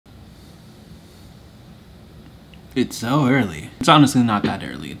It's so early. It's honestly not that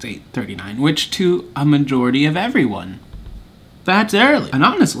early. It's 8:39, which to a majority of everyone, that's early. And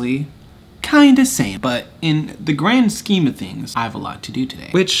honestly, kinda same. But in the grand scheme of things, I have a lot to do today,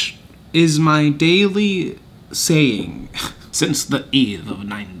 which is my daily saying since the eve of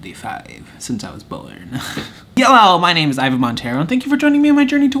 95, since I was born. Hello, my name is Ivan Montero, and thank you for joining me on my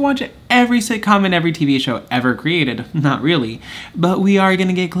journey to watch every sitcom and every TV show ever created. Not really, but we are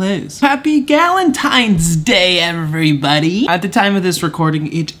gonna get close. Happy Valentine's Day, everybody! At the time of this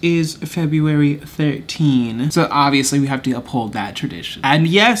recording, it is February 13, so obviously we have to uphold that tradition. And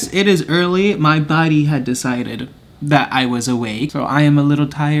yes, it is early. My body had decided that I was awake, so I am a little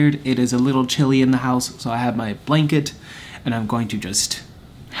tired. It is a little chilly in the house, so I have my blanket, and I'm going to just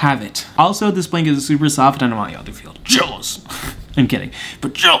have it. Also, this blanket is super soft. I don't want y'all to feel jealous. I'm kidding,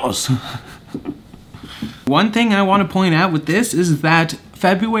 but jealous. One thing I want to point out with this is that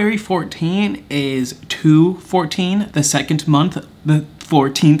February 14 is 2/14, the second month, the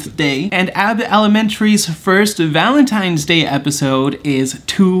 14th day. And Abbott Elementary's first Valentine's Day episode is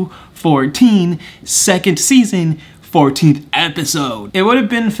 2/14, second season, 14th episode. It would have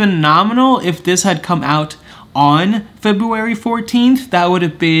been phenomenal if this had come out on February 14th. That would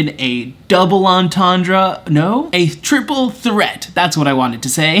have been a double entendre. No, a triple threat. That's what I wanted to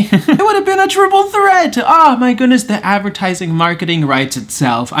say. It would have been a triple threat. Oh my goodness, the advertising marketing writes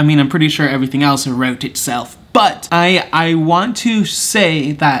itself. I mean, I'm pretty sure everything else wrote itself, but I want to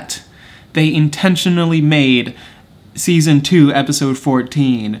say that they intentionally made Season 2, Episode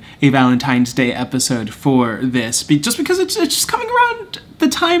 14, a Valentine's Day episode for this, just because it's just coming around the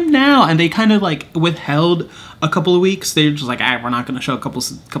time now, and they kind of like withheld a couple of weeks. They're just like, we're not going to show a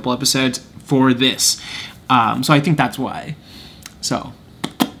couple episodes for this. So I think that's why. So.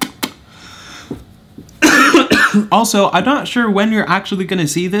 Also, I'm not sure when you're actually going to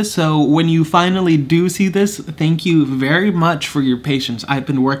see this, so when you finally do see this, thank you very much for your patience. I've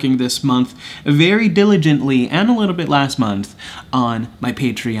been working this month very diligently, and a little bit last month, on my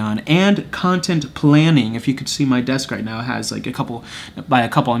Patreon and content planning. If you could see my desk right now, it has like by a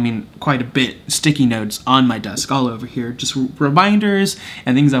couple I mean quite a bit, sticky notes on my desk all over here. Just reminders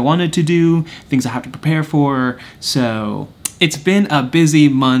and things I wanted to do, things I have to prepare for, so it's been a busy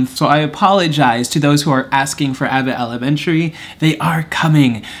month, so I apologize to those who are asking for Abbott Elementary. They are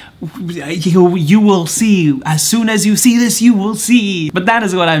coming. You will see. As soon as you see this, you will see. But that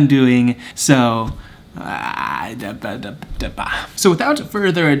is what I'm doing, so without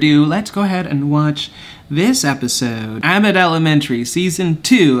further ado, let's go ahead and watch this episode. Abbott Elementary, Season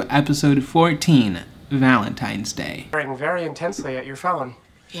 2, Episode 14, Valentine's Day. Staring very intensely at your phone.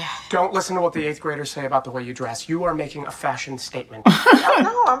 Yeah. Don't listen to what the 8th graders say about the way you dress. You are making a fashion statement.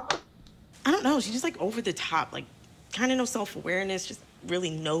 I don't know. She's just like over the top, like kind of no self-awareness, just really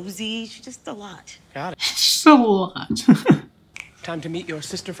nosy. She's just a lot. Got it. So a lot. Time to meet your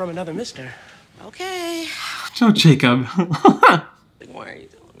sister from another mister. Okay. Joe Jacob. Why are you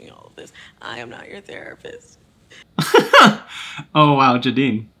telling me all of this? I am not your therapist. Oh wow,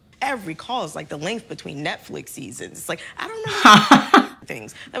 Jadine. Every call is like the length between Netflix seasons. It's like, I don't know.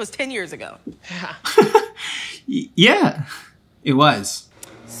 Things. That was 10 years ago. Yeah, it was.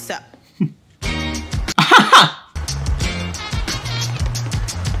 So.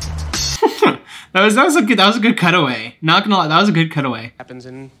 that was a good cutaway. Not gonna lie, that was a good cutaway. Happens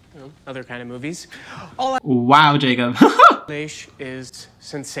in other kind of movies. Wow, Jacob. Relation is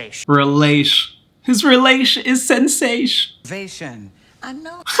sensation. His relation is sensation. I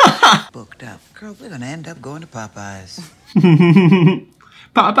know. Booked up. Girl, we're gonna end up going to Popeyes.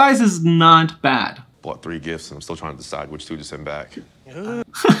 Popeyes is not bad. Bought 3 gifts and I'm still trying to decide which 2 to send back.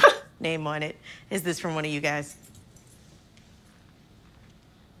 Name on it. Is this from one of you guys?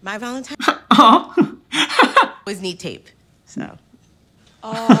 My Valentine? Always need tape, so.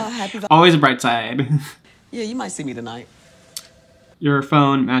 Happy Valentine's. Always a bright side. Yeah, you might see me tonight. Your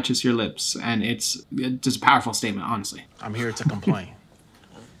phone matches your lips, and it's just a powerful statement, honestly. I'm here to complain.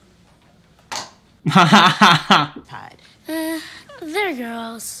 Tide. There,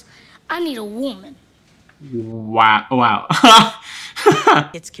 girls. I need a woman. Wow.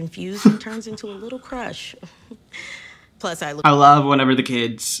 Gets confused and turns into a little crush. Plus, I love whenever the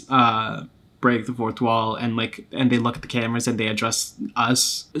kids break the fourth wall and they look at the cameras and they address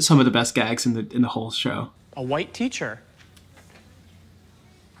us. Some of the best gags in the whole show. A white teacher.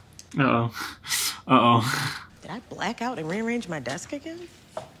 Uh-oh. Did I black out and rearrange my desk again?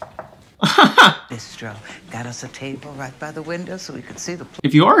 Bistro. Got us a table right by the window so we could see the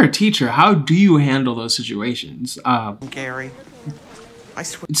If you are a teacher, how do you handle those situations? Gary. I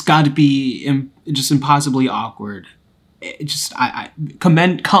swear. It's got to be just impossibly awkward.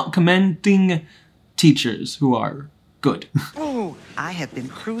 Commending teachers who are good. Oh, I have been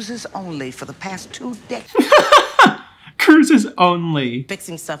cruises only for the past 2 decades. Cruises only.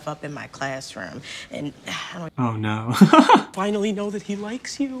 Fixing stuff up in my classroom, and I don't Oh no. Finally know that he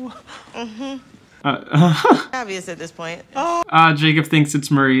likes you. obvious at this point. Jacob thinks it's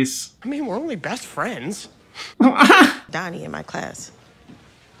Maurice. I mean, we're only best friends. Donnie in my class.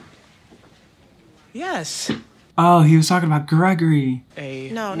 Yes. Oh, he was talking about Gregory.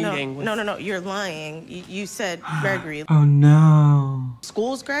 No, you're lying. You said Gregory. Oh no.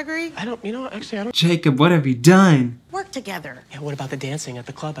 School's Gregory? I don't. Jacob, what have you done? Work together. Yeah, what about the dancing at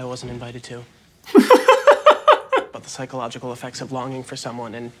the club I wasn't invited to? About the psychological effects of longing for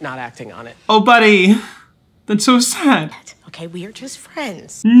someone and not acting on it. Oh, buddy. That's so sad. Okay, we are just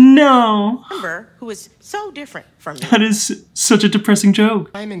friends. No. Amber, who is so different from me. That is such a depressing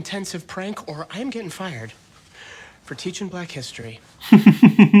joke. I'm intensive prank or I'm getting fired for teaching Black history.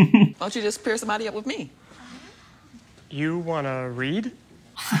 Why don't you just pair somebody up with me? You wanna read?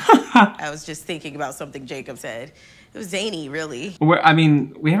 I was just thinking about something Jacob said. It was zany, really. We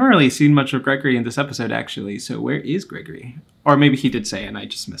haven't really seen much of Gregory in this episode, actually. So where is Gregory? Or maybe he did say it and I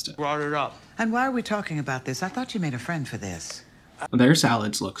just missed it. Brought it up. And why are we talking about this? I thought you made a friend for this. Their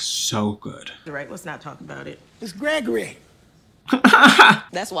salads look so good. You're right, let's not talk about it. It's Gregory.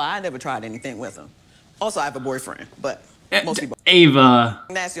 That's why I never tried anything with him. Also, I have a boyfriend, but most people Ava.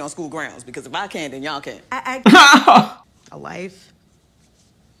 nasty on school grounds because if I can, then y'all can. A life.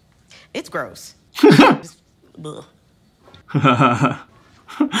 It's gross. Just, ugh.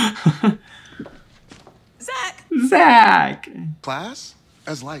 Zach. Class?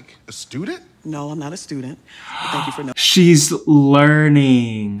 As like a student? No, I'm not a student. Thank you for knowing. She's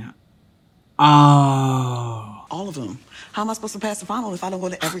learning. Oh. All of them. How am I supposed to pass the final if I don't go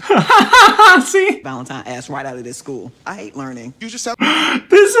to every See? Valentine ass right out of this school? I hate learning. You just have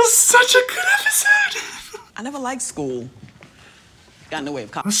This is such a good episode. I never liked school. Got no way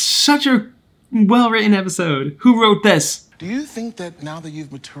of copying. Such a well-written episode. Who wrote this? Do you think that now that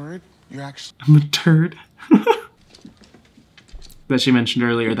you've matured, you're actually Matured. That she mentioned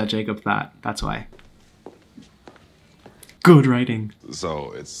earlier that Jacob thought. That's why. Good writing.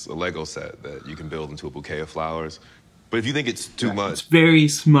 So it's a Lego set that you can build into a bouquet of flowers. But if you think it's too It's much, very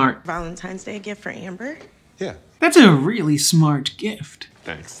smart. Valentine's Day gift for Amber? yeah, That's a really smart gift.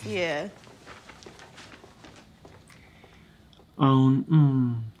 thanks. Yeah. Oh,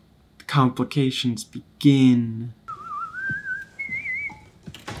 the complications begin.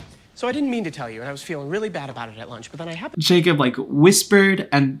 So I didn't mean to tell you, and I was feeling really bad about it at lunch, but then I happened. Jacob like whispered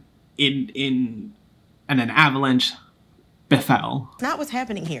and and an avalanche befell. Not what's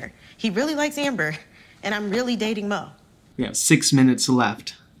happening here. He really likes Amber, and I'm really dating Mo. We have 6 minutes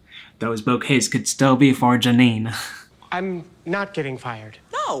left. Those bouquets could still be for Janine. I'm not getting fired.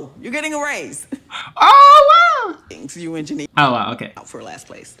 No, you're getting a raise. Oh, wow! Thanks, you and Janine Oh, wow, okay. out for last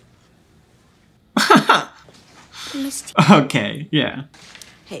place. Okay, yeah.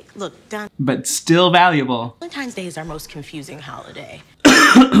 Hey, look, Don. But still valuable. Valentine's Day is our most confusing holiday.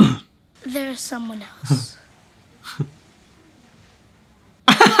 There's someone else.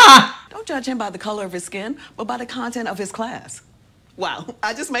 Don't judge him by the color of his skin, but by the content of his class. Wow,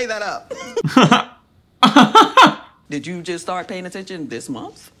 I just made that up. Did you just start paying attention this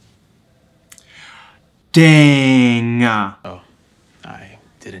month? Dang. Oh, I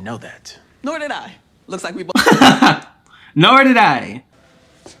didn't know that. Nor did I. Looks like we both. Nor did I.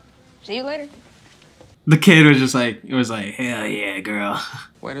 See you later. The kid was just like, it was like, hell yeah, girl.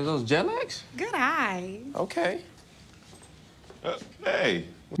 Wait, are those jet lags? Good eye. Okay. Hey,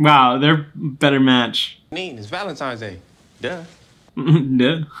 Wow, they're better match. Neat, it's Valentine's Day. Duh.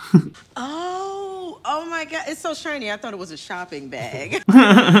 No. Oh my God, it's so shiny. I thought it was a shopping bag.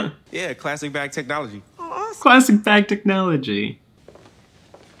 yeah, classic bag technology. Awesome. Classic bag technology.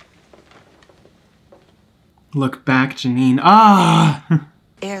 Look back, Janine. Ah!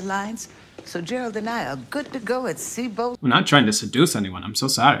 Airlines. So Gerald and I are good to go at Seaboat. I'm not trying to seduce anyone. I'm so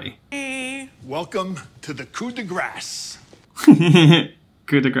sorry. welcome to the coup de grace.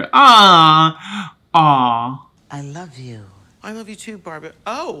 Good to go. Ah! Ah! I love you. I love you too, Barbara.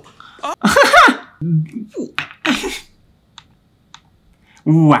 Oh.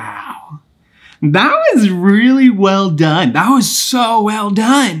 Wow. That was really well done. That was so well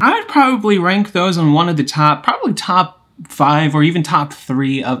done. I would probably rank those on one of the probably top 5 or even top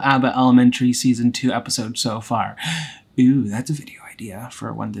 3 of Abbott Elementary Season 2 episodes so far. Ooh, that's a video idea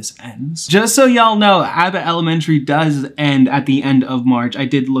for when this ends. Just so y'all know, Abbott Elementary does end at the end of March. I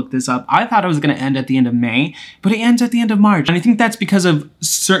did look this up. I thought it was gonna end at the end of May, but it ends at the end of March. And I think that's because of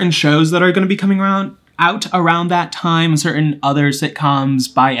certain shows that are gonna be coming around out around that time, certain other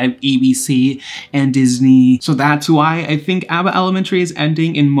sitcoms by ABC and Disney. So that's why I think Abbott Elementary is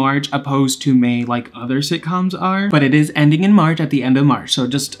ending in March opposed to May like other sitcoms are. But it is ending in March at the end of March. So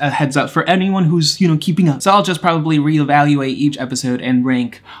just a heads up for anyone who's, you know, keeping up. So I'll just probably reevaluate each episode and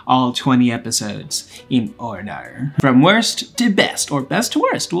rank all 20 episodes in order. From worst to best, or best to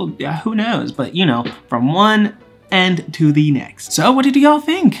worst. Well, yeah, who knows? But you know, from one end to the next. So what did y'all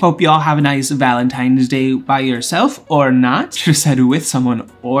think? Hope y'all have a nice Valentine's Day by yourself or not. Should have said with someone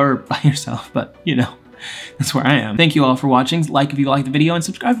or by yourself, but you know, that's where I am. Thank you all for watching. Like if you liked the video and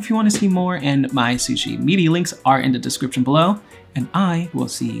subscribe if you want to see more, and my sushi media links are in the description below, and I will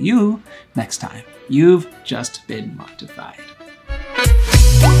see you next time. You've just been Montified.